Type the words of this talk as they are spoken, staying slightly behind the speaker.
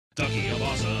Ducky of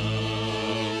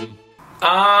Awesome.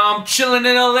 I'm chilling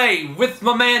in LA with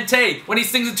my man Tay. When he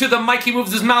sings into the mic, he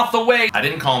moves his mouth away. I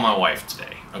didn't call my wife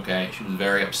today, okay? She was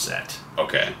very upset.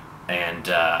 Okay. And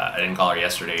I didn't call her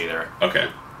yesterday either. Okay.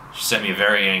 She sent me a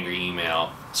very angry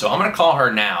email. So I'm gonna call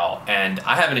her now, and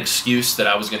I have an excuse that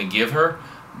I was gonna give her,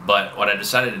 but what I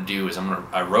decided to do is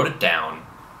I wrote it down,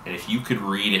 and if you could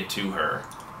read it to her,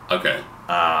 okay,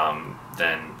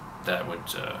 then that would.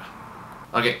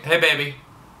 Okay, hey baby,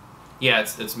 yeah,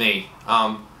 it's me.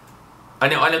 I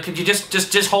know. Could you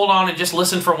just hold on and just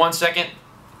listen for 1 second?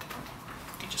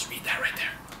 You just read that right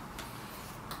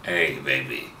there. Hey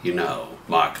baby, you know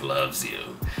Mark loves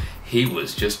you. He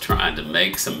was just trying to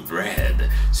make some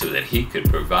bread so that he could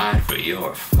provide for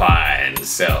your fine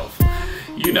self.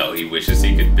 You know he wishes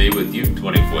he could be with you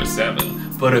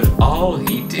 24/7, but if all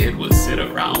he did was sit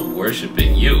around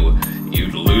worshiping you,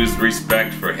 you'd lose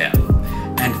respect for him.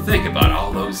 And think about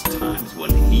all those times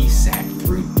when he sat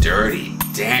through Dirty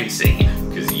Dancing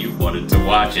because you wanted to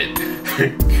watch it.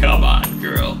 Come on,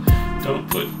 girl. Don't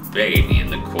put baby in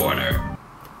the corner.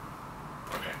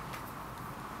 Okay.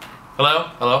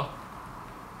 Hello?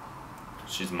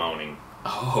 She's moaning.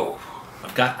 Oh.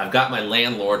 I've got my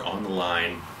landlord on the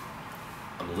line.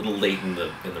 I'm a little late in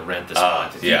the rent this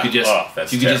month. If yeah. You could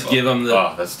just give him the.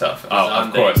 Oh, that's tough.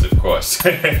 Oh, of course.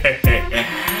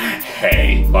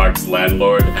 Hey, Mark's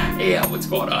landlord. Yeah, what's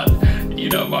going on? You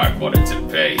know Mark wanted to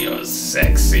pay your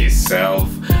sexy self,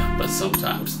 but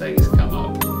sometimes things come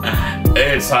up.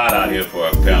 It's hot out here for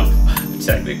a pimp.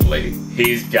 Technically,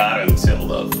 he's got until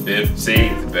the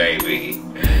 15th, baby.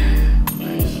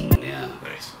 Yeah.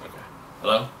 Nice. Okay.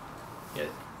 Hello? Yeah.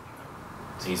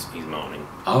 He's moaning.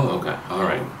 Oh, okay. All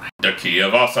right. The key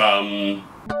of awesome.